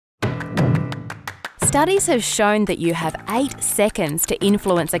Studies have shown that you have 8 seconds to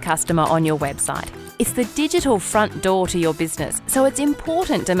influence a customer on your website. It's the digital front door to your business, so it's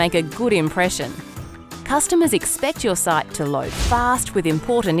important to make a good impression. Customers expect your site to load fast with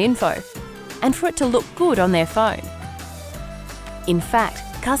important info and for it to look good on their phone. In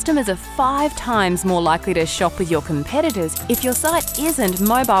fact, customers are 5 times more likely to shop with your competitors if your site isn't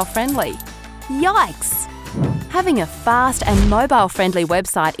mobile-friendly. Yikes! Having a fast and mobile-friendly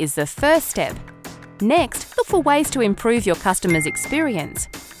website is the first step. Next, look for ways to improve your customers' experience.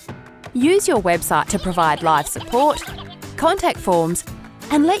 Use your website to provide live support, contact forms,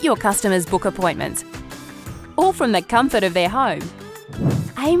 and let your customers book appointments, all from the comfort of their home.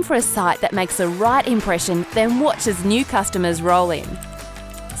 Aim for a site that makes the right impression, then watch as new customers roll in.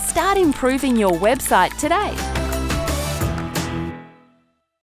 Start improving your website today.